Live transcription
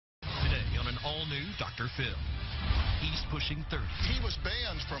all-new Dr. Phil. He's pushing 30. He was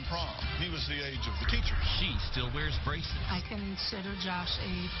banned from prom. He was the age of the teachers. She still wears braces. I consider Josh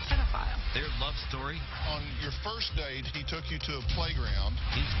a pedophile. Their love story On your first date, he took you to a playground.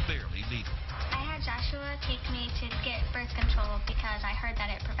 is barely legal. I had Joshua take me to get birth control because I heard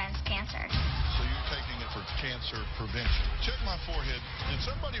that it prevents cancer. So you're taking it for cancer prevention. Check my forehead. Did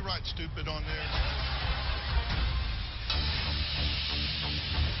somebody write stupid on there?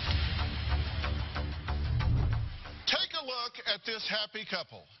 Take a look at this happy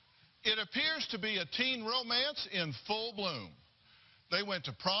couple. It appears to be a teen romance in full bloom. They went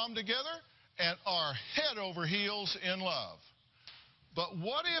to prom together and are head over heels in love. But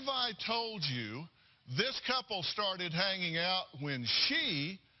what if I told you this couple started hanging out when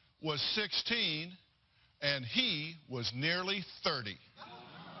she was 16 and he was nearly 30?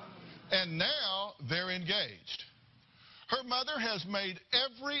 And now they're engaged. Her mother has made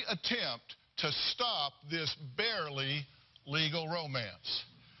every attempt to stop this barely legal romance.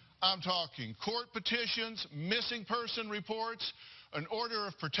 I'm talking court petitions, missing person reports, an order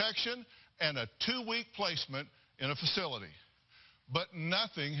of protection, and a 2-week placement in a facility. But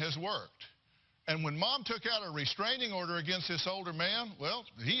nothing has worked. And when Mom took out a restraining order against this older man, well,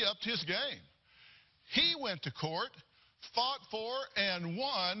 he upped his game. He went to court, fought for, and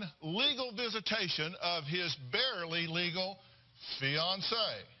won legal visitation of his barely legal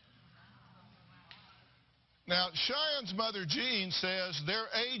fiancée. Now, Cheyenne's mother, Jean, says their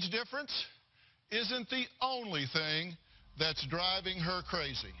age difference isn't the only thing that's driving her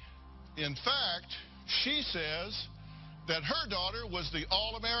crazy. In fact, she says that her daughter was the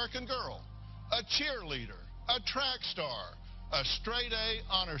all-American girl, a cheerleader, a track star, a straight-A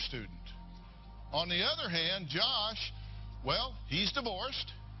honor student. On the other hand, Josh, well, he's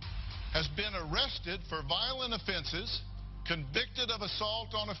divorced, has been arrested for violent offenses, convicted of assault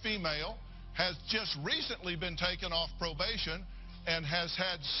on a female, has just recently been taken off probation, and has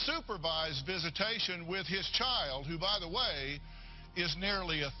had supervised visitation with his child, who, by the way, is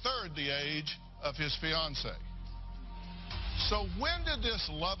nearly a third the age of his fiancée. So when did this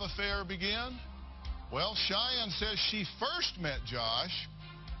love affair begin? Well, Cheyenne says she first met Josh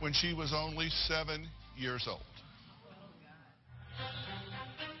when she was only 7 years old.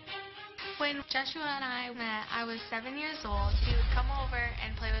 When Joshua and I met, I was 7 years old. He would come over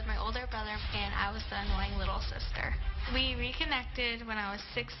and play with my older brother, and I was the annoying little sister. We reconnected when I was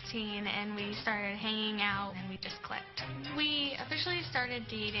 16, and we started hanging out, and we just clicked. We officially started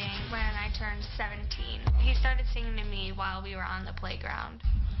dating when I turned 17. He started singing to me while we were on the playground.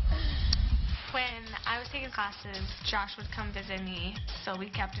 When I was taking classes, Josh would come visit me, so we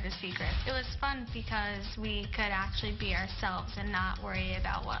kept it a secret. It was fun because we could actually be ourselves and not worry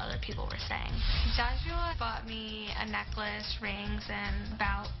about what other people were saying. Joshua bought me a necklace, rings, and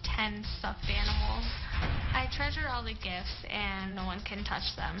about 10 stuffed animals. I treasure all the gifts, and no one can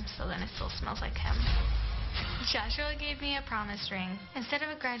touch them, so then it still smells like him. Joshua gave me a promise ring. Instead of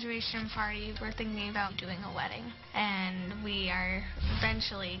a graduation party, we're thinking about doing a wedding. And we are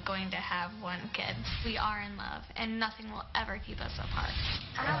eventually going to have one kid. We are in love, and nothing will ever keep us apart.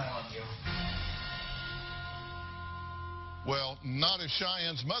 I love you. Well, not if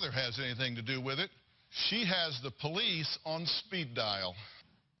Cheyenne's mother has anything to do with it. She has the police on speed dial.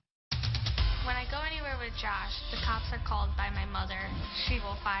 When I go anywhere with Josh, the cops are called by my mother. She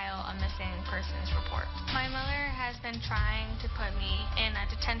will file a missing persons report. My mother has been trying to put me in a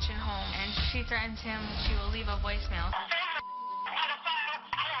detention home, and she threatens him she will leave a voicemail. I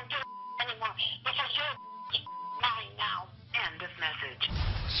don't do anymore because you're mine now. End of message.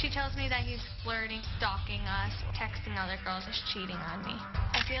 She tells me that he's flirting, stalking us, texting other girls, is cheating on me.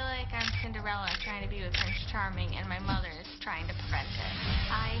 I feel like I'm Cinderella trying to be with Prince Charming, and my mother is trying to prevent it.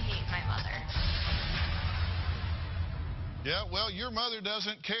 I hate my mother. Yeah, well, your mother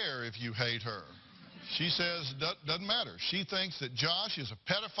doesn't care if you hate her. She says doesn't matter. She thinks that Josh is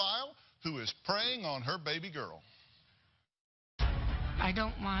a pedophile who is preying on her baby girl. I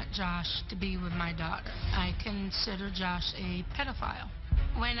don't want Josh to be with my daughter. I consider Josh a pedophile.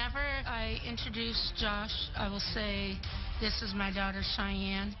 Whenever I introduce Josh, I will say, this is my daughter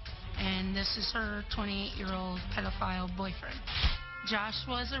Cheyenne, and this is her 28-year-old pedophile boyfriend. Josh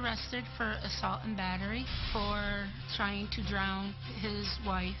was arrested for assault and battery, for trying to drown his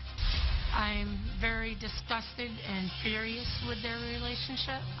wife, I'm very disgusted and furious with their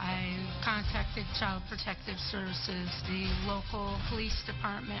relationship. I contacted Child Protective Services, the local police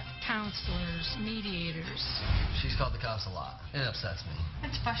department, counselors, mediators. She's called the cops a lot. It upsets me.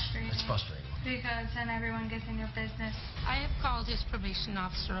 It's frustrating. It's frustrating. Because then everyone gets in your business. I have called his probation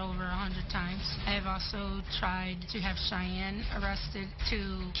officer over 100 times. I have also tried to have Cheyenne arrested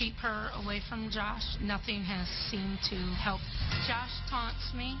to keep her away from Josh. Nothing has seemed to help. Josh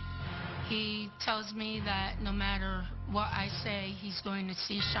taunts me. He tells me that no matter what I say, he's going to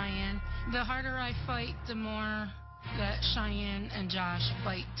see Cheyenne. The harder I fight, the more that Cheyenne and Josh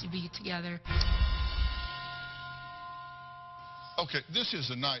fight to be together. Okay, this is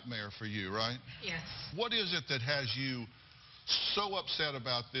a nightmare for you, right? Yes. What is it that has you so upset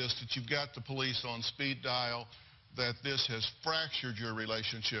about this that you've got the police on speed dial, that this has fractured your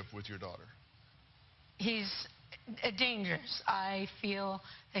relationship with your daughter? He's dangerous. I feel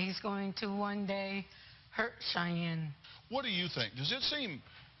that he's going to one day hurt Cheyenne. What do you think? Does it seem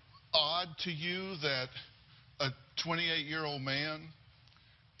odd to you that a 28-year-old man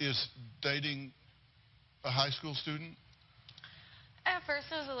is dating a high school student? At first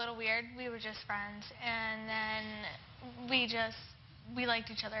it was a little weird. We were just friends, and then we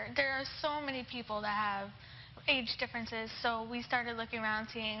liked each other. There are so many people that have age differences, so we started looking around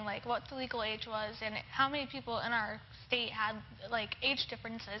seeing like what the legal age was and how many people in our state had like age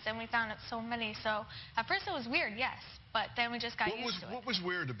differences, and we found it so many. So at first it was weird, yes, but then we just got used to it. What was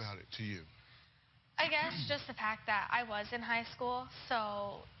weird about it to you? I guess just the fact that I was in high school,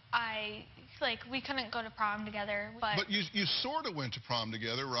 so we couldn't go to prom together. But you sort of went to prom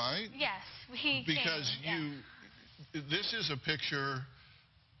together, right? Yes, because this is a picture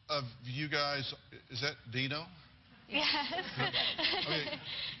of you guys. Is that Dino? Yes. Okay,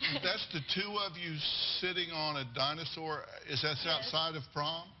 that's the two of you sitting on a dinosaur. Is that outside of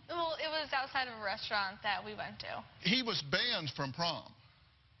prom? Well, it was outside of a restaurant that we went to. He was banned from prom.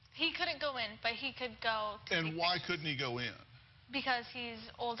 He couldn't go in, but he could go to. And why couldn't he go in? Because he's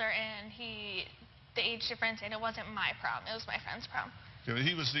older and the age difference, and it wasn't my prom. It was my friend's prom. Okay,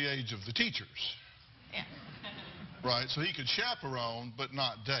 he was the age of the teachers. Yeah. Right, so he could chaperone but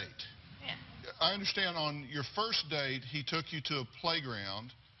not date. Yeah. I understand on your first date, he took you to a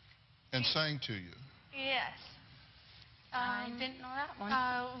playground and sang to you. Yes. I didn't know that one.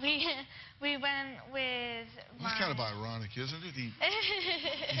 We went with That's kind of ironic, isn't it?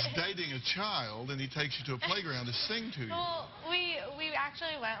 He's dating a child and he takes you to a playground to sing to you. Well, we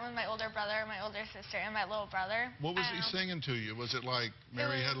actually went with my older brother, my older sister, and my little brother. What was he singing to you? Was it like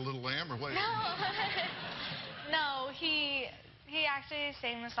Mary Had a Little Lamb or what? No. No, he actually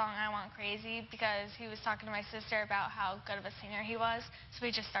sang the song I Want Crazy because he was talking to my sister about how good of a singer he was, so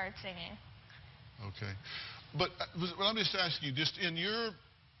we just started singing. Okay. But I'm just asking you, just in your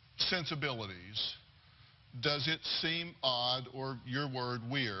sensibilities, does it seem odd, or your word,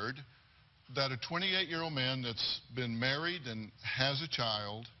 weird, that a 28-year-old man that's been married and has a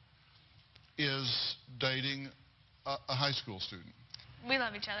child is dating a high school student? We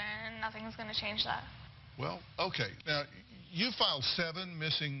love each other, and nothing's going to change that. Well, okay. Now, you filed 7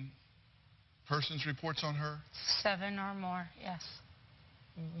 missing persons reports on her? 7 or more, yes.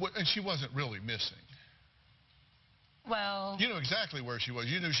 And she wasn't really missing. Well, you knew exactly where she was.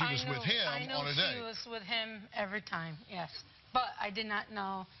 You knew she was with him on a date. I knew she was with him every time, yes. But I did not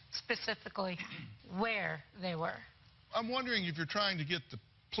know specifically where they were. I'm wondering if you're trying to get the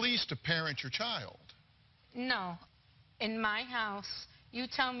police to parent your child. No. In my house, you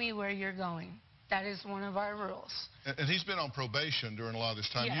tell me where you're going. That is one of our rules. And he's been on probation during a lot of this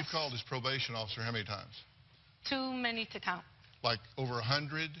time. Yes. You've called his probation officer how many times? Too many to count. Like over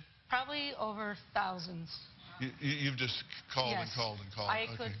 100? Probably over thousands. You've just called yes. and called and called. I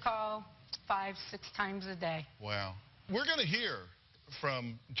could call 5, 6 times a day. Wow. We're going to hear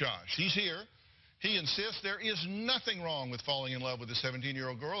from Josh. He's here. He insists there is nothing wrong with falling in love with a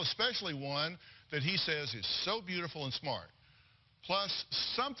 17-year-old girl, especially one that he says is so beautiful and smart. Plus,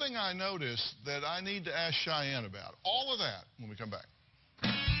 something I noticed that I need to ask Cheyenne about. All of that when we come back.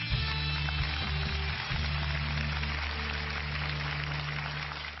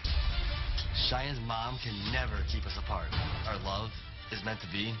 Cheyenne's mom can never keep us apart. Our love is meant to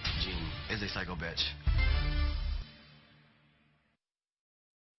be. Jean is a psycho bitch.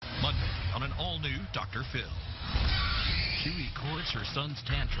 Monday on an all-new Dr. Phil. She records her son's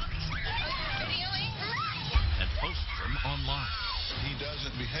tantrums and posts them online. He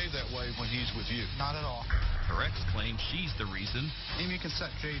doesn't behave that way when he's with you. Not at all. Her ex claims she's the reason Amy can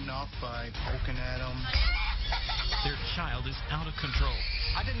set Jaden off by poking at him. their child is out of control.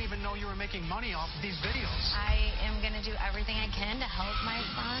 I didn't even know you were making money off of these videos. I am going to do everything I can to help my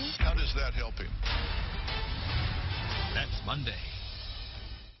son. How does that help him? That's Monday.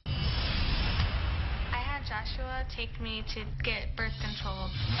 I had Joshua take me to get birth control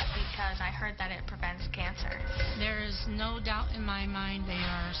because I heard that it prevents cancer. There is no doubt in my mind they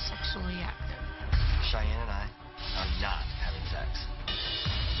are sexually active. Cheyenne and I are not having sex.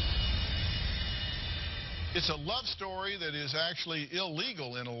 It's a love story that is actually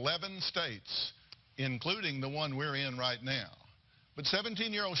illegal in 11 states, including the one we're in right now. But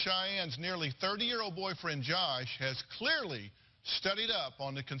 17-year-old Cheyenne's nearly 30-year-old boyfriend Josh has clearly studied up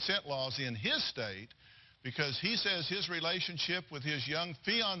on the consent laws in his state because he says his relationship with his young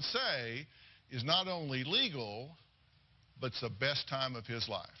fiancée is not only legal, but it's the best time of his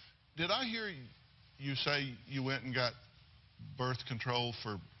life. Did I hear you say you went and got birth control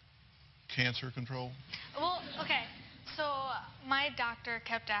for cancer control? Well, okay, so my doctor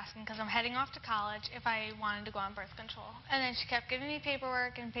kept asking, because I'm heading off to college, if I wanted to go on birth control. And then she kept giving me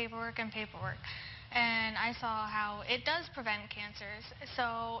paperwork and paperwork and paperwork. And I saw how it does prevent cancers.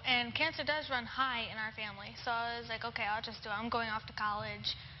 So, and cancer does run high in our family. So I was like, okay, I'll just do it. I'm going off to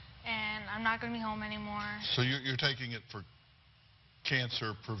college, and I'm not going to be home anymore. So you're taking it for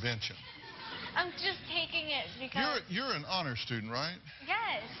cancer prevention? I'm just taking it because... You're an honor student, right?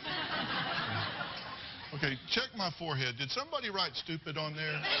 Yes. Okay, check my forehead. Did somebody write stupid on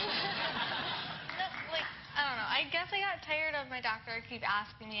there? No, like, I don't know. I guess I got tired of my doctor keep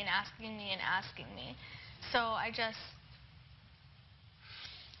asking me and asking me and asking me. So I just...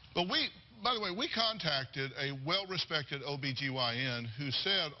 But by the way, we contacted a well-respected OBGYN who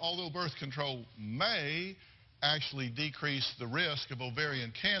said, although birth control may actually decrease the risk of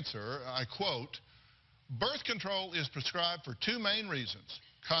ovarian cancer, I quote, birth control is prescribed for two main reasons,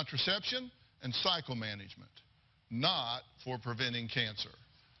 contraception and cycle management, not for preventing cancer.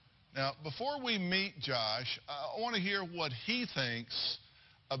 Now, before we meet Josh, I want to hear what he thinks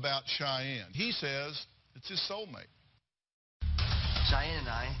about Cheyenne. He says it's his soulmate. Cheyenne and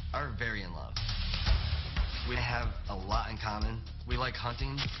I are very in love. We have a lot in common. We like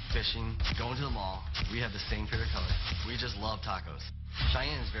hunting, fishing, going to the mall. We have the same favorite color. We just love tacos.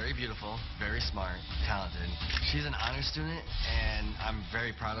 Cheyenne is very beautiful, very smart, talented. She's an honor student, and I'm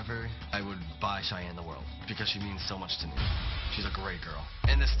very proud of her. I would buy Cheyenne the world because she means so much to me. She's a great girl.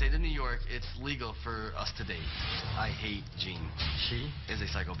 In the state of New York, it's legal for us to date. I hate Jean. She is a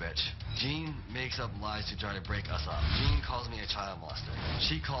psycho bitch. Jean makes up lies to try to break us up. Jean calls me a child molester.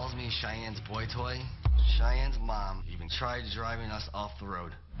 She calls me Cheyenne's boy toy. Cheyenne's mom even tried driving us off the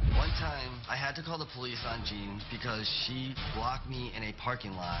road. One time, I had to call the police on Jean because she blocked me in a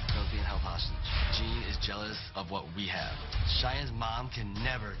parking lot and was being held hostage. Jean is jealous of what we have. Cheyenne's mom can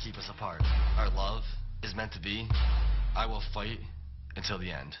never keep us apart. Our love is meant to be. I will fight until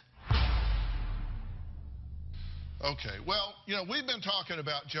the end. Okay, well, you know, we've been talking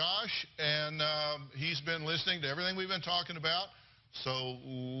about Josh, and he's been listening to everything we've been talking about. So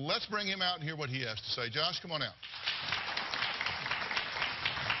let's bring him out and hear what he has to say. Josh, come on out.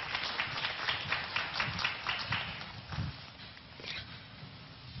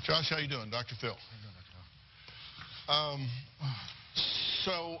 Josh, how you doing? Dr. Phil.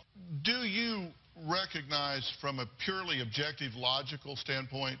 So do you recognize from a purely objective, logical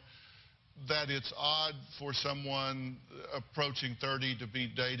standpoint that it's odd for someone approaching 30 to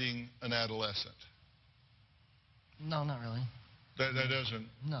be dating an adolescent? No, not really. That doesn't...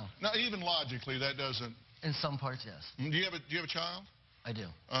 No. Not even logically, that doesn't... In some parts, yes. Do you have a child? I do.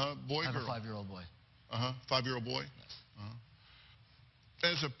 Boy, I have girl? a 5-year-old boy. 5-year-old boy? Yes.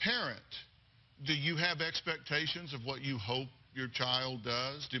 As a parent, do you have expectations of what you hope your child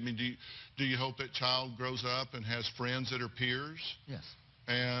does? Do you hope that child grows up and has friends that are peers? Yes.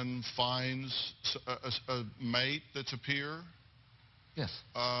 And finds a mate that's a peer? Yes.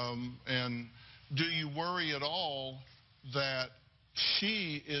 And do you worry at all that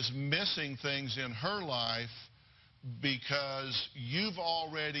she is missing things in her life because you've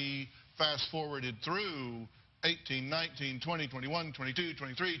already fast-forwarded through 18, 19, 20, 21, 22,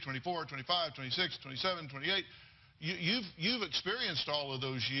 23, 24, 25, 26, 27, 28. You've experienced all of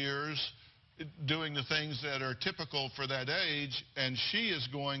those years doing the things that are typical for that age, and she is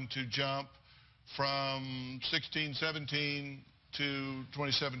going to jump from 16, 17 to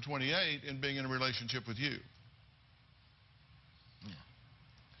 27, 28 in being in a relationship with you. Yeah.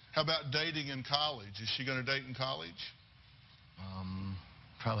 How about dating in college? Is she going to date in college?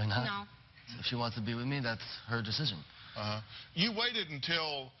 Probably not. No. If she wants to be with me, that's her decision. You waited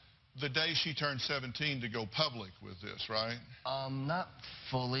until the day she turned 17 to go public with this, right? Not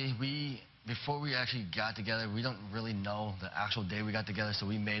fully. Before we actually got together, we don't really know the actual day we got together, so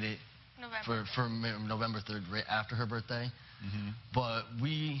we made it for November 3rd, right after her birthday. But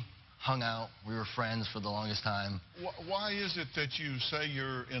we hung out. We were friends for the longest time. Why is it that you say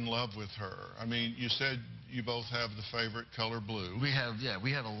you're in love with her? I mean, you said you both have the favorite color blue. We have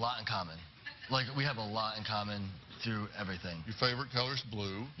a lot in common. Like, we have a lot in common through everything. Your favorite color's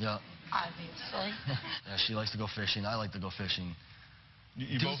blue. Yeah. Obviously. Yeah, she likes to go fishing. I like to go fishing.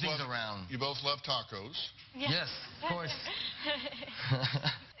 You Do both things love, around. You both love tacos. Yes, of course.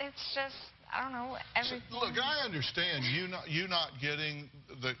 It's just, I don't know, everything. So, look, I understand you not getting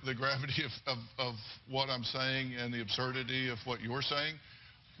the gravity of what I'm saying and the absurdity of what you're saying.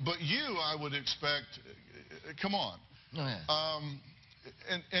 But you, I would expect, come on. Oh, yeah.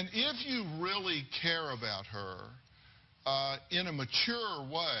 And if you really care about her in a mature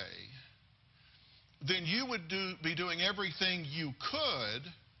way, then you would be doing everything you could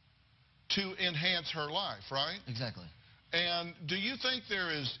to enhance her life, right? Exactly. And do you think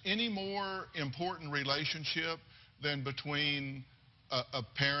there is any more important relationship than between a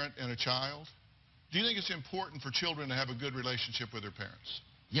parent and a child? Do you think it's important for children to have a good relationship with their parents?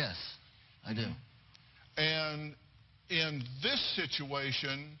 Yes, I do. And in this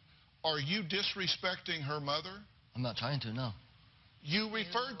situation, are you disrespecting her mother? I'm not trying to, no. You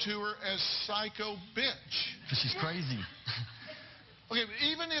referred to her as psycho bitch. Because she's crazy. Okay, but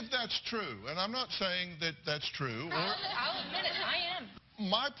even if that's true, and I'm not saying that that's true. I'll admit it, I am.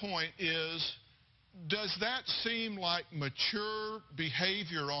 My point is, does that seem like mature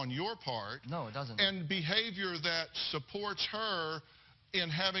behavior on your part? No, it doesn't. And behavior that supports her in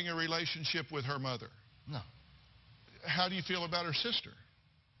having a relationship with her mother? No. How do you feel about her sister?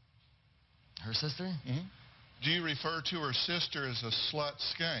 Her sister? Mm-hmm. Do you refer to her sister as a slut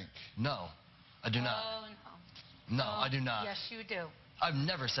skank? No, I do not. Oh, no. No, I do not. Yes, you do. I've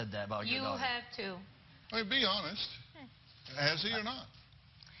never said that about your daughter. You have to. I mean, be honest. Has he or not?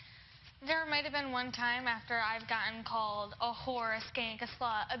 There might have been one time after I've gotten called a whore, a skank, a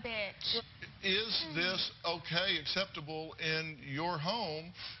slut, a bitch. Is this okay, acceptable in your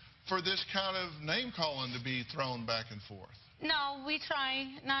home for this kind of name-calling to be thrown back and forth? No, we try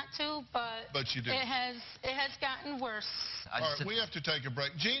not to, But you do. it has gotten worse. All right, we have to take a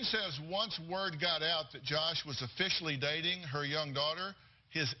break. Jean says once word got out that Josh was officially dating her young daughter,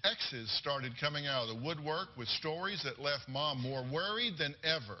 his exes started coming out of the woodwork with stories that left Mom more worried than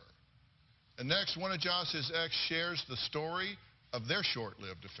ever. And next, one of Josh's ex shares the story of their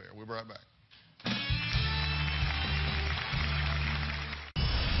short-lived affair. We'll be right back.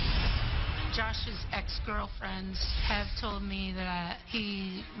 Josh's ex-girlfriends have told me that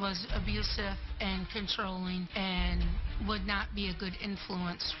he was abusive and controlling and would not be a good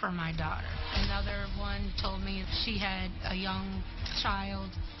influence for my daughter. Another one told me she had a young child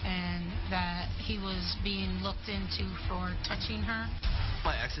and that he was being looked into for touching her.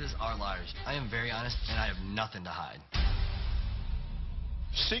 My exes are liars. I am very honest, and I have nothing to hide.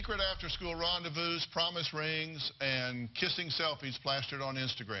 Secret after-school rendezvous, promise rings, and kissing selfies plastered on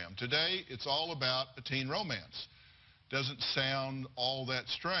Instagram. Today, it's all about a teen romance. Doesn't sound all that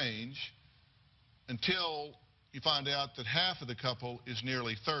strange until you find out that half of the couple is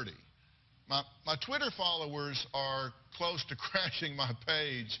nearly 30. My Twitter followers are close to crashing my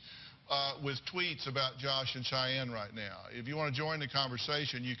page with tweets about Josh and Cheyenne right now. If you want to join the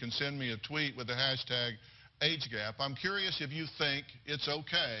conversation, you can send me a tweet with the hashtag age gap. I'm curious if you think it's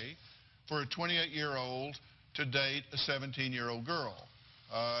okay for a 28-year-old to date a 17-year-old girl.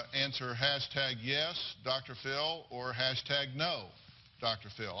 Answer hashtag yes, Dr. Phil, or hashtag no, Dr.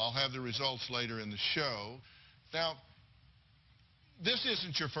 Phil. I'll have the results later in the show. Now, this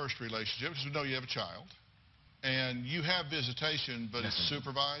isn't your first relationship, because we know you have a child. And you have visitation, but Yes, it's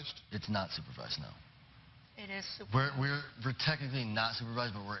supervised? It's not supervised, no. It is super. We're technically not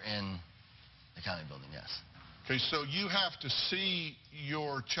supervised, but we're in the county building, yes. Okay, so you have to see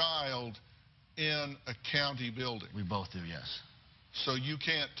your child in a county building. We both do, yes. So you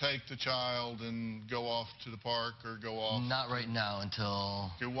can't take the child and go off to the park or go off? Not right now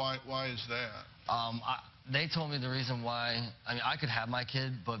until... Okay, why is that? They told me the reason why... I mean, I could have my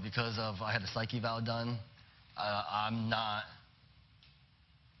kid, but because of I had a psych eval done, I'm not...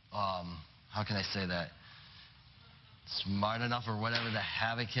 how can I say that? Smart enough or whatever to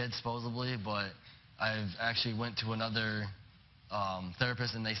have a kid, supposedly, but I've actually went to another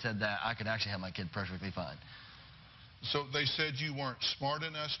therapist, and they said that I could actually have my kid perfectly fine. So they said you weren't smart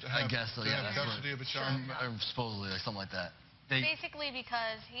enough to have, I guess so, yeah. custody of a child? Or supposedly, or something like that. Basically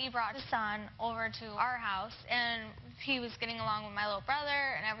because he brought his son over to our house, and he was getting along with my little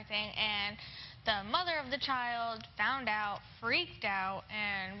brother and everything, and the mother of the child found out, freaked out,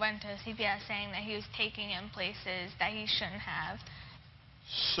 and went to CPS saying that he was taking him places that he shouldn't have.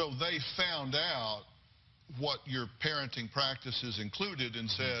 So they found out what your parenting practices included and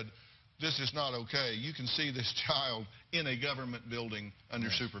said, this is not okay. You can see this child in a government building under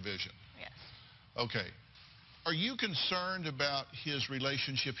supervision. Yes. Okay. Are you concerned about his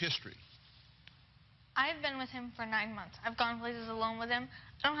relationship history? I've been with him for 9 months. I've gone places alone with him.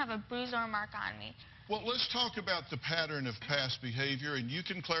 I don't have a bruise or a mark on me. Well, let's talk about the pattern of past behavior, and you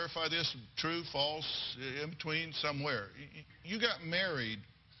can clarify this, true, false, in between, somewhere. You got married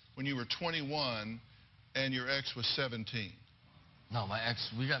when you were 21, and your ex was 17. No,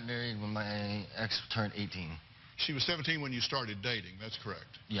 we got married when my ex turned 18. She was 17 when you started dating, that's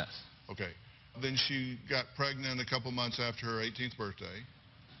correct? Yes. Okay. Then she got pregnant a couple months after her 18th birthday.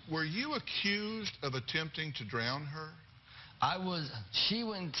 Were you accused of attempting to drown her? She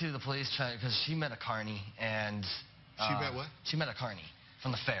went to the police because she met a carny, and... She met what? She met a carny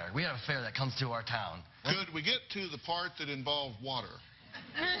from the fair. We have a fair that comes to our town. Could we get to the part that involved water?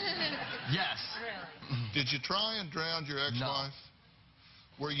 Yes. Really? Did you try and drown your ex-wife?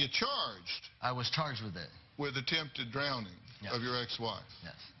 No. Were you charged? I was charged with it. With attempted drowning of your ex-wife?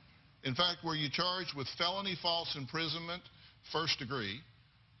 Yes. In fact, were you charged with felony false imprisonment, first degree,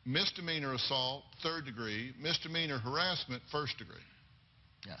 misdemeanor assault, third degree, misdemeanor harassment, first degree?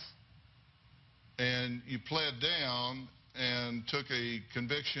 Yes. And you pled down and took a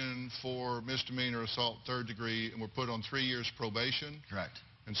conviction for misdemeanor assault, third degree, and were put on 3 years probation? Correct.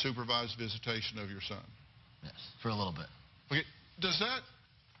 And supervised visitation of your son? Yes, for a little bit. Okay. Does that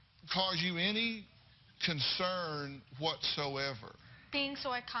cause you any concern whatsoever? So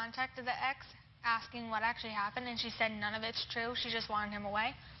I contacted the ex, asking what actually happened, and she said none of it's true. She just wanted him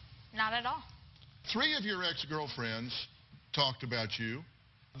away. Not at all. 3 of your ex-girlfriends talked about you.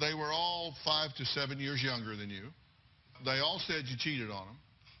 They were all 5 to 7 years younger than you. They all said you cheated on them.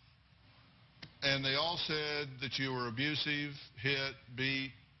 And they all said that you were abusive, hit,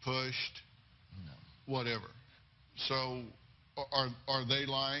 beat, pushed, whatever. So are they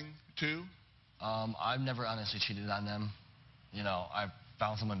lying too? I've never honestly cheated on them. You know, I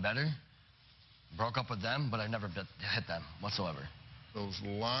found someone better, broke up with them, but I never hit them whatsoever. Those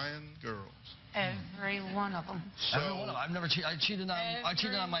lying girls. Every one of them. So, every one of them. I've never cheated. I cheated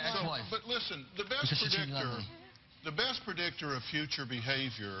on my ex-wife. But listen, the best predictor of future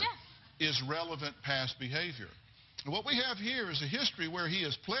behavior is relevant past behavior. And what we have here is a history where he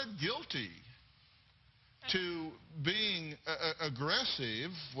has pled guilty to being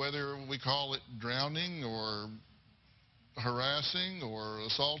aggressive, whether we call it drowning or harassing or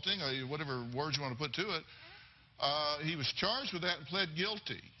assaulting, or whatever words you want to put to it. He was charged with that and pled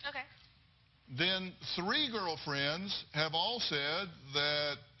guilty. Okay. Then 3 girlfriends have all said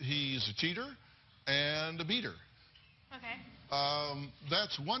that he's a cheater and a beater. Okay.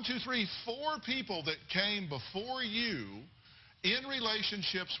 That's 1, 2, 3, 4 people that came before you in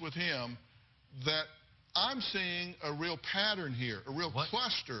relationships with him that I'm seeing a real pattern here, a real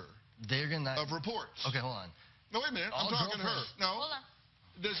cluster of reports. Okay, hold on. No, wait a minute. I'm talking to her. No. Hold on.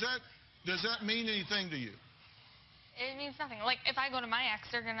 Does that mean anything to you? It means nothing. Like, if I go to my ex,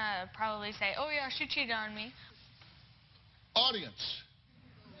 they're going to probably say, oh, yeah, she cheated on me. Audience,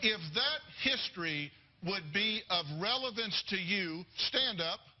 if that history would be of relevance to you, stand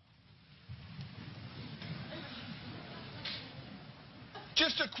up.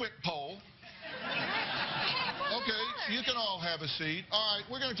 Just a quick poll. Okay, you can all have a seat. All right,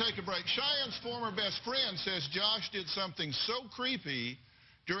 we're going to take a break. Cheyenne's former best friend says Josh did something so creepy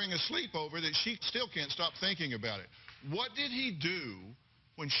during a sleepover that she still can't stop thinking about it. What did he do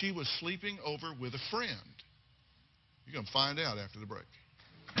when she was sleeping over with a friend? You're going to find out after the break.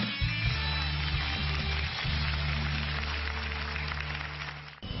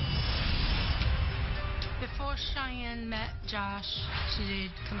 Before Cheyenne met Josh, she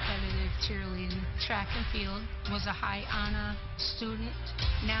did competitive cheerleading, track and field, was a high honor student.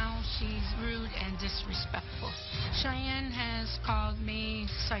 Now she's rude and disrespectful. Cheyenne has called me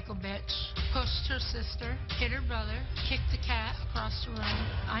psycho bitch, pushed her sister, hit her brother, kicked the cat across the room.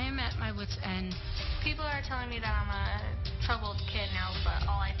 I am at my wit's end. People are telling me that I'm a troubled kid now, but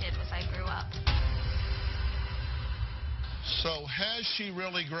all I did was I grew up. So has she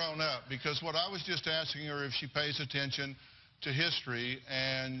really grown up? Because what I was just asking her if she pays attention to history,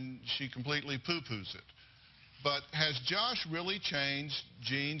 and she completely poo-poos it. But has Josh really changed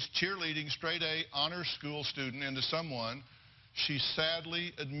Jean's cheerleading straight-A honor school student into someone she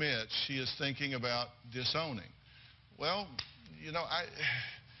sadly admits she is thinking about disowning? Well, you know,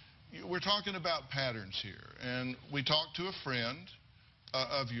 we're talking about patterns here, and we talked to a friend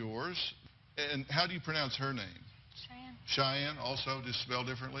of yours, and how do you pronounce her name? Cheyenne. Cheyenne, also just spelled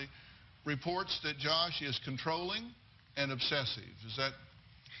differently. Reports that Josh is controlling and obsessive. Is that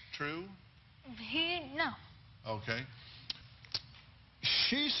true? No. Okay.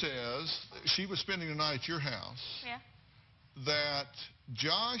 She says she was spending the night at your house. Yeah. That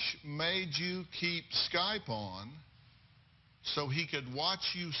Josh made you keep Skype on so he could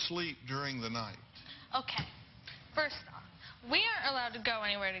watch you sleep during the night. Okay. First off, we aren't allowed to go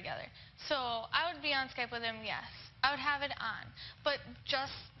anywhere together. So I would be on Skype with him, yes. I would have it on. But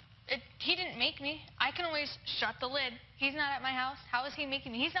he didn't make me. I can always shut the lid. He's not at my house. How is he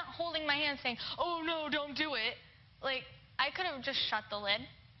making me? He's not holding my hand saying, oh, no, don't do it. Like, I could have just shut the lid.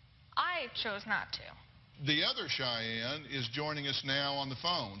 I chose not to. The other Cheyenne is joining us now on the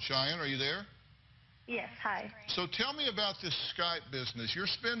phone. Cheyenne, are you there? Yes, hi. So tell me about this Skype business. You're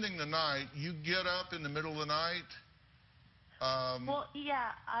spending the night. You get up in the middle of the night. Well,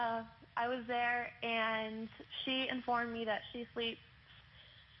 yeah, I was there, and she informed me that she sleeps.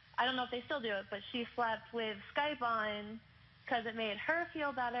 I don't know if they still do it, but she slept with Skype on because it made her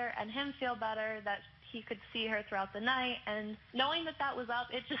feel better and him feel better that he could see her throughout the night. And knowing that that was up,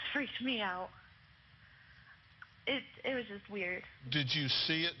 it just freaked me out. It was just weird. Did you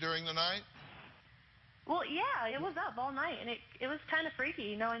see it during the night? Well, yeah, it was up all night, and it was kind of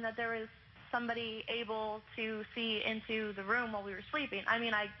freaky knowing that there was somebody able to see into the room while we were sleeping. I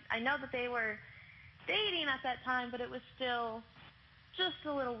mean, I know that they were dating at that time, but it was still just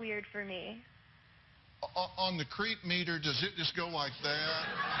a little weird for me. On the creep meter, does it just go like that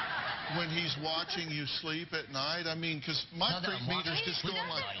when he's watching you sleep at night? I mean, because my creep meter's just going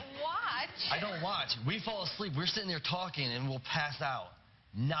like... I don't watch. We fall asleep. We're sitting there talking, and we'll pass out.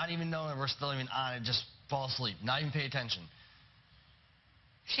 Not even knowing that we're still even on it, just fall asleep. Not even pay attention.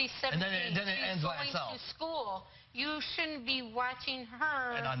 She's 17. And then it ends by itself. She's going to school. You shouldn't be watching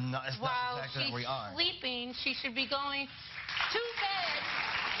her And I'm not, it's while not the fact that we are. sleeping. She should be going to bed.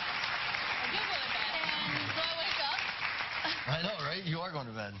 Or you go to bed. And do I wake up? I know, right? You are going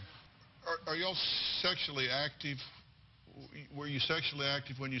to bed. Are y'all sexually active? Were you sexually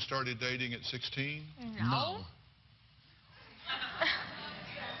active when you started dating at 16? No.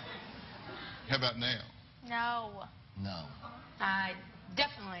 How about now? No. No. I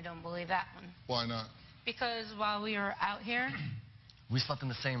definitely don't believe that one. Why not? Because while we were out here, We slept in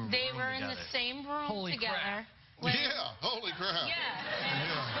the same room they were in together. the same room Holy together. crap. Yeah, holy crap. Yeah.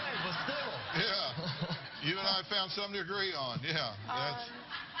 But still. Yeah. You and I found something to agree on. Yeah. That's,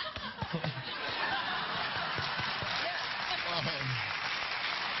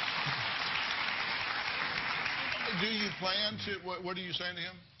 do you plan to... What are you saying to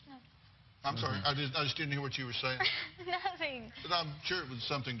him? No. I'm sorry. I just didn't hear what you were saying. Nothing. But I'm sure it was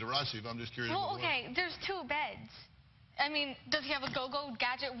something derisive. I'm just curious. Well, okay, there's 2 beds. I mean, does he have a go-go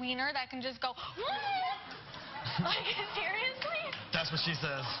gadget wiener that can just go, like, seriously? That's what she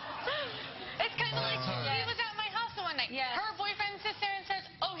says. It's kind of like he was at my house the one night. Yes. Her boyfriend sits there and says,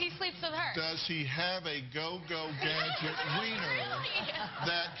 oh, he sleeps with her. Does he have a go-go gadget wiener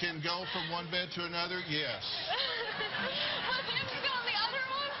that can go from one bed to another? Yes. Was him still on the other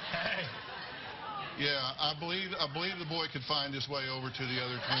one? Hey. Yeah, I believe the boy could find his way over to the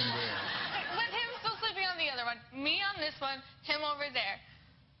other twin bed. With him still sleeping on the other one, me on this one, him over there.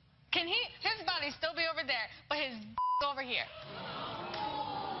 Can his body still be over there, but his over here?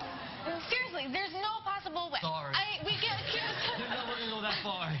 Seriously, there's no possible way. Sorry. We get accused of it. You're never going to go that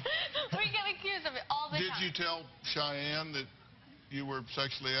far. We get accused of it all the time. Did you tell Cheyenne that you were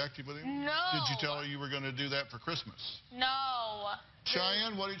sexually active with him? No. Did you tell her you were going to do that for Christmas? No.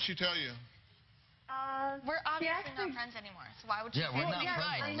 Cheyenne, what did she tell you? We're obviously not friends anymore, so why would you Yeah, we're not friends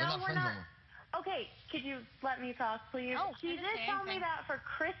I anymore. know We're not friends anymore. Okay, could you let me talk, please? No, She I didn't did say tell me anything. that for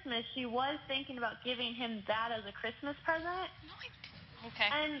Christmas she was thinking about giving him that as a Christmas present. No, I didn't. Okay.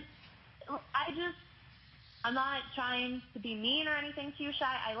 And I'm not trying to be mean or anything to you, Shy.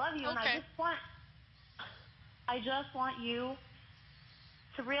 I love you, and I just want you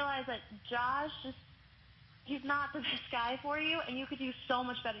to realize that Josh he's not the best guy for you, and you could do so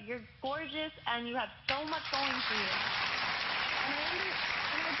much better. You're gorgeous, and you have so much going for you. And I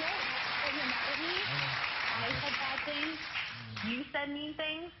get it. You're mad at me. I said bad things. You said mean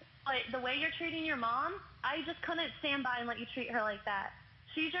things. But the way you're treating your mom, I just couldn't stand by and let you treat her like that.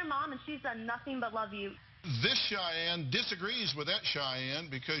 She's your mom, and she's done nothing but love you. This Cheyenne disagrees with that Cheyenne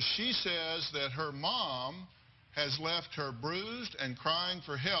because she says that her mom has left her bruised and crying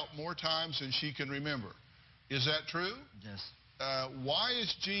for help more times than she can remember. Is that true? Yes. Why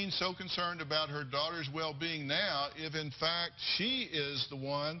is Jean so concerned about her daughter's well-being now if, in fact, she is the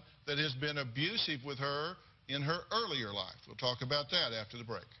one that has been abusive with her in her earlier life? We'll talk about that after the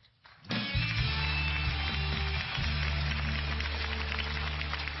break.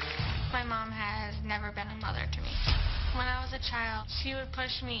 My mom has never been a mother to me. When I was a child, she would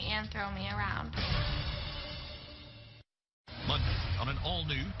push me and throw me around. Monday on an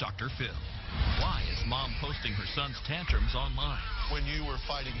all-new Dr. Phil. Why is Mom posting her son's tantrums online? When you were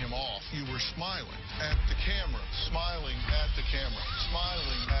fighting him off, you were smiling at the camera, smiling at the camera,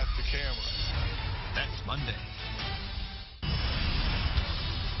 smiling at the camera. That's Monday.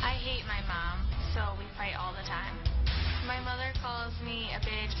 I hate my mom, so we fight all the time. My mother calls me a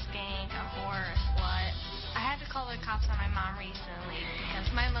bitch, skank, a whore, a slut. I had to call the cops on my mom recently because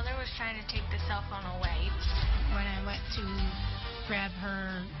my mother was trying to take the cell phone away. When I went to grab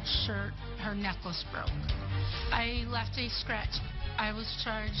her shirt, her necklace broke. I left a scratch. I was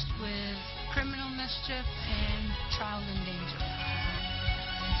charged with criminal mischief and child endangerment.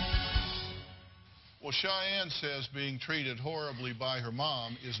 Well, Cheyenne says being treated horribly by her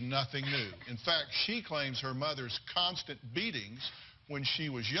mom is nothing new. In fact, she claims her mother's constant beatings when she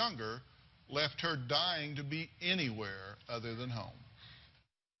was younger left her dying to be anywhere other than home.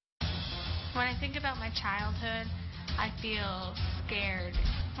 When I think about my childhood, I feel scared.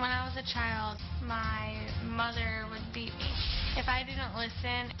 When I was a child, my mother would beat me. If I didn't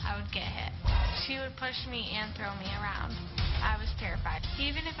listen, I would get hit. She would push me and throw me around. I was terrified.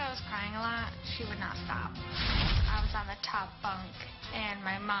 Even if I was crying a lot, she would not stop. I was on the top bunk, and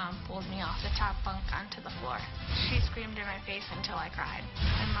my mom pulled me off the top bunk onto the floor. She screamed in my face until I cried.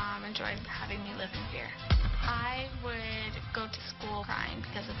 My mom enjoyed having me live in fear. I would go to school crying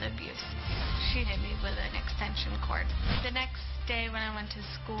because of the abuse. She hit me with an extension cord. The next day when I went to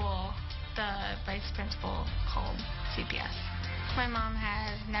school, the vice principal called CPS. My mom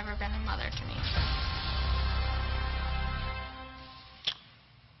has never been a mother to me.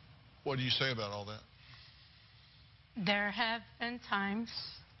 What do you say about all that? There have been times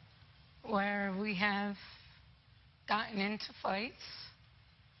where we have gotten into fights.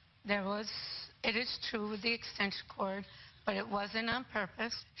 It is true with the extension cord, but it wasn't on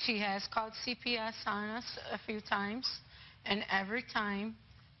purpose. She has called CPS on us a few times, and every time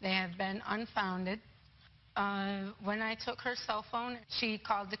they have been unfounded. When I took her cell phone, she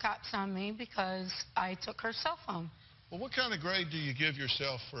called the cops on me because I took her cell phone. Well, what kind of grade do you give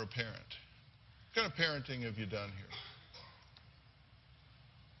yourself for a parent? What kind of parenting have you done here?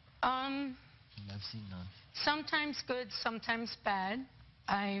 I've seen none. Sometimes good, sometimes bad.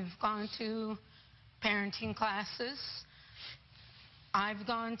 I've gone to parenting classes. I've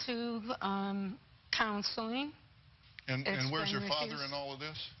gone to counseling. And where's her father in all of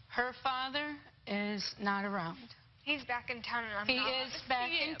this? Her father is not around. He's back in town, and I'm He not is back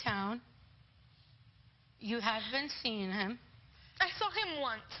in town. You have been seeing him. I saw him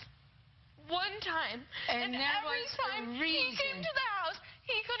once. One time. And there every was time a reason. he came to the house,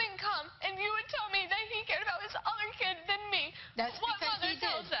 he couldn't come. And you would tell me that he cared about his other kid than me. That's what because mother he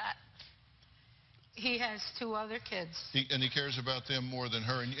tells did. that? He has 2 other kids. And he cares about them more than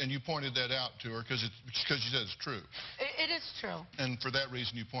her. And you pointed that out to her because you said it's true. It is true. And for that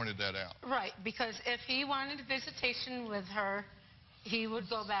reason, you pointed that out. Right, because if he wanted a visitation with her, he would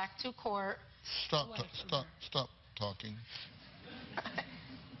go back to court. Stop talking.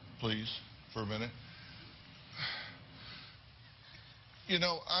 Please, for a minute. You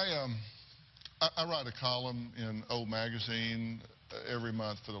know, I write a column in O Magazine every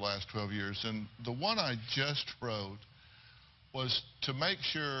month for the last 12 years, and the one I just wrote was to make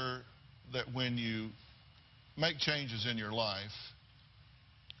sure that when you make changes in your life,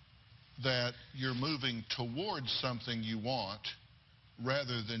 that you're moving towards something you want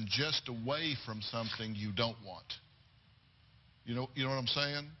rather than just away from something you don't want. You know what I'm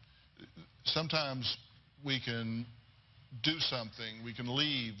saying? Sometimes we can do something, we can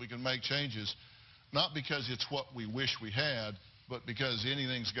leave, we can make changes, not because it's what we wish we had, but because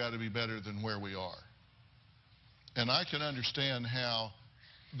anything's got to be better than where we are. And I can understand how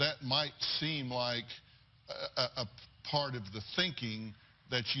that might seem like a part of the thinking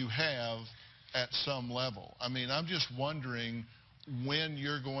that you have at some level. I mean, I'm just wondering when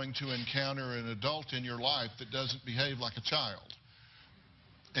you're going to encounter an adult in your life that doesn't behave like a child.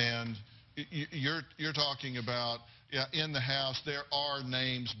 And you're talking about, yeah, in the house, there are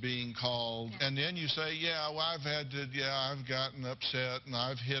names being called. And then you say, yeah, well, I've gotten upset, and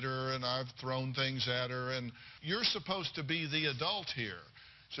I've hit her, and I've thrown things at her. And you're supposed to be the adult here.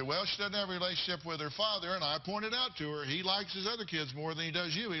 So, well, she doesn't have a relationship with her father, and I pointed out to her, he likes his other kids more than he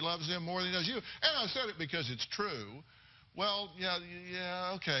does you. He loves them more than he does you. And I said it because it's true. Well,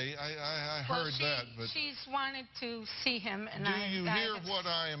 yeah, okay. I heard that, but she's wanted to see him, and do you hear what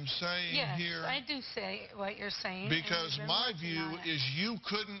I am saying here? Yes, I do say what you're saying. Because my view is you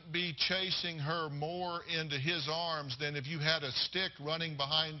couldn't be chasing her more into his arms than if you had a stick running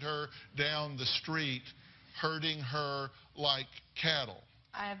behind her down the street, herding her like cattle.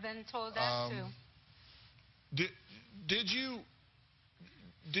 I've been told that too.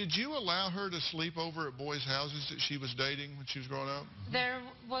 Did you allow her to sleep over at boys' houses that she was dating when she was growing up? There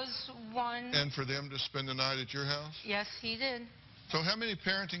was one. And for them to spend the night at your house? Yes, he did. So how many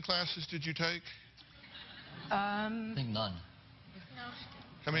parenting classes did you take? I think none. No.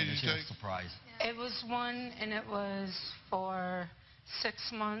 How many did you take? Surprise. It was one, and it was for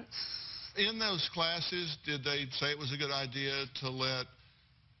 6 months. In those classes, did they say it was a good idea to let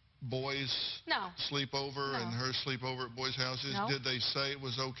boys sleep over and her sleep over at boys' houses? No. Did they say it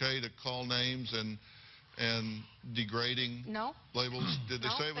was okay to call names and degrading labels? Did they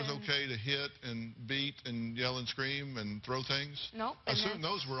say it was okay to hit and beat and yell and scream and throw things? No. I assume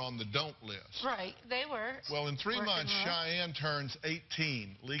those were on the don't list. Right, they were. Well, in 3 months, Cheyenne turns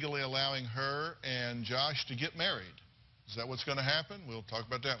 18, legally allowing her and Josh to get married. Is that what's going to happen? We'll talk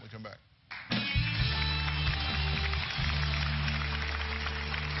about that when we come back.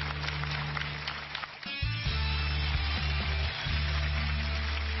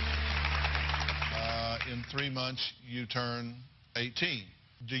 In 3 months, you turn 18.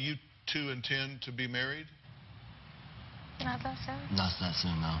 Do you two intend to be married? Not that soon. Not that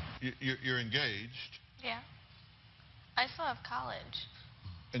soon, no. You're engaged. Yeah. I still have college.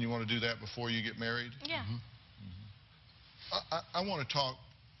 And you want to do that before you get married? Yeah. I want to talk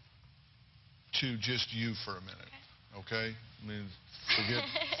to just you for a minute, okay? I mean,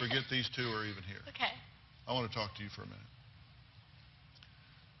 forget these two are even here. Okay. I want to talk to you for a minute.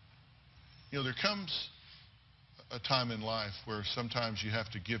 You know, there comes a time in life where sometimes you have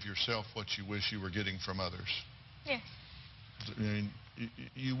to give yourself what you wish you were getting from others. Yes. I mean,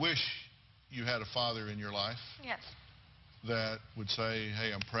 you wish you had a father in your life. Yes. That would say,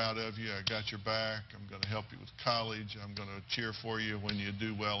 hey, I'm proud of you, I got your back, I'm going to help you with college, I'm going to cheer for you when you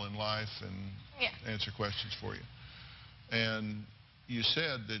do well in life and answer questions for you. And you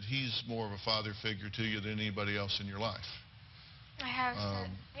said that he's more of a father figure to you than anybody else in your life. I have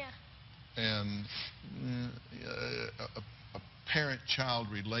said, yeah. And a parent-child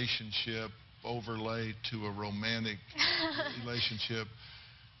relationship overlaid to a romantic relationship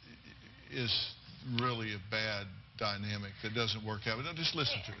is really a bad dynamic that doesn't work out. But just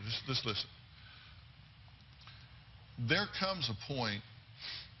listen to it. Just listen. There comes a point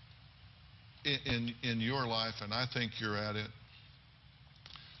in your life, and I think you're at it,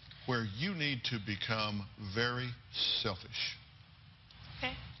 where you need to become very selfish.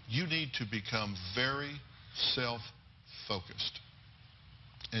 Okay. You need to become very self-focused.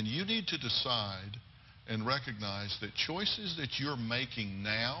 And you need to decide and recognize that choices that you're making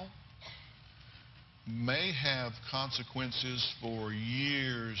now may have consequences for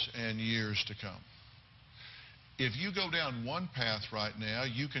years and years to come. If you go down one path right now,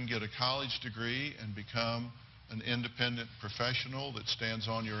 you can get a college degree and become an independent professional that stands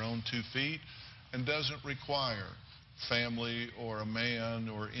on your own 2 feet and doesn't require family or a man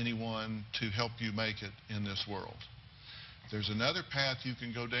or anyone to help you make it in this world. There's another path you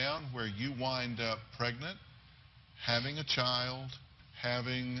can go down where you wind up pregnant, having a child,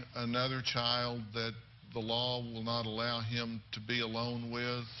 having another child that the law will not allow him to be alone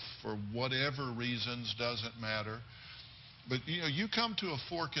with for whatever reasons, doesn't matter. But you come to a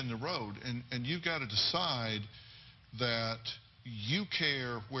fork in the road, and you've got to decide that you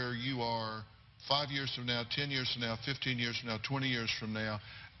care where you are 5 years from now, 10 years from now, 15 years from now, 20 years from now,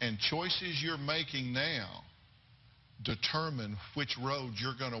 and choices you're making now determine which road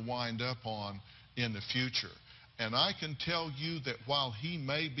you're going to wind up on in the future. And I can tell you that while he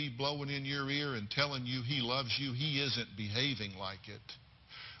may be blowing in your ear and telling you he loves you, he isn't behaving like it.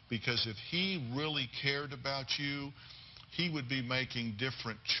 Because if he really cared about you, he would be making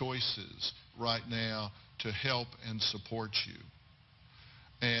different choices right now to help and support you.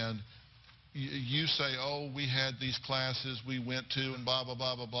 And you say, oh, we had these classes we went to and blah, blah,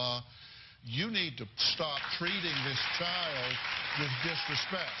 blah, blah, blah. You need to stop treating this child with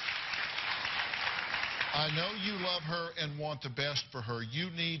disrespect. I know you love her and want the best for her. You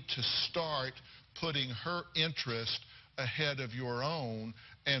need to start putting her interest ahead of your own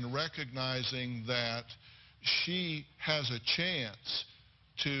and recognizing that she has a chance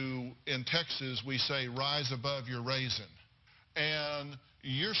to, in Texas, we say, rise above your raisin. And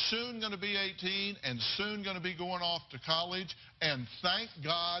You're soon going to be 18 and soon going to be going off to college, and thank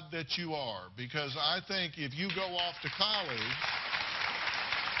God that you are, because I think if you go off to college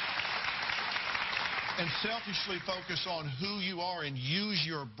and selfishly focus on who you are and use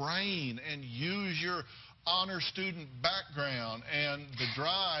your brain and use your honor student background and the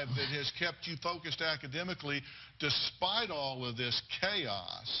drive that has kept you focused academically despite all of this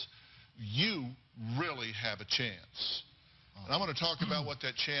chaos, you really have a chance. And I'm going to talk about what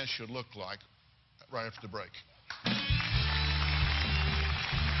that chance should look like right after the break.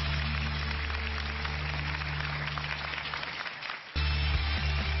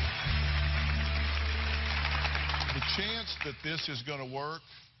 The chance that this is going to work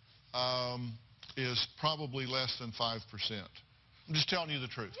is probably less than 5%. I'm just telling you the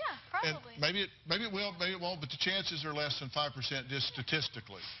truth. Yeah, probably. And maybe it will, maybe it won't, but the chances are less than 5% just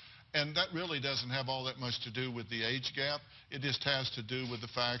statistically. And that really doesn't have all that much to do with the age gap. It just has to do with the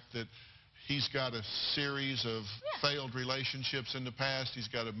fact that he's got a series of failed relationships in the past. He's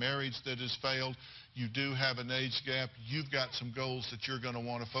got a marriage that has failed. You do have an age gap. You've got some goals that you're going to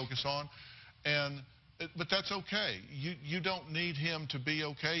want to focus on. But that's okay. You don't need him to be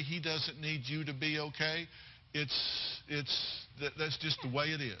okay. He doesn't need you to be okay. That's just the way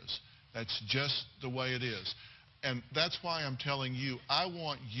it is. That's just the way it is. And that's why I'm telling you, I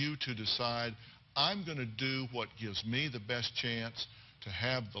want you to decide, I'm going to do what gives me the best chance to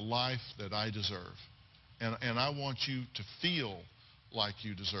have the life that I deserve. And I want you to feel like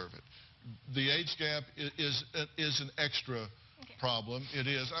you deserve it. The age gap is an extra problem. It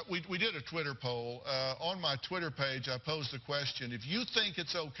is. We did a Twitter poll. On my Twitter page, I posed the question, if you think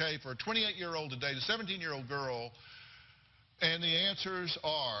it's okay for a 28-year-old to date a 17-year-old girl, and the answers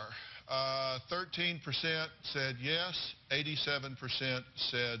are 13% said yes, 87%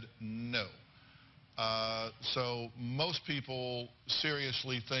 said no. So most people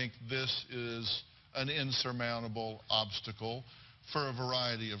seriously think this is an insurmountable obstacle for a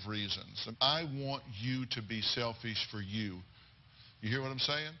variety of reasons. I want you to be selfish for you. You hear what I'm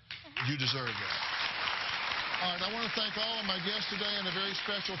saying? You deserve that. All right, I want to thank all of my guests today, and a very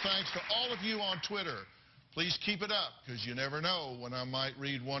special thanks to all of you on Twitter. Please keep it up, because you never know when I might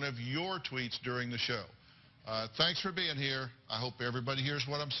read one of your tweets during the show. Thanks for being here. I hope everybody hears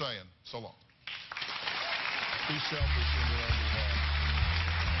what I'm saying. So long. Be selfish in your own behalf.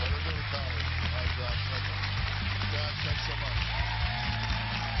 Let her go to college. All right, Josh. Josh, thanks so much.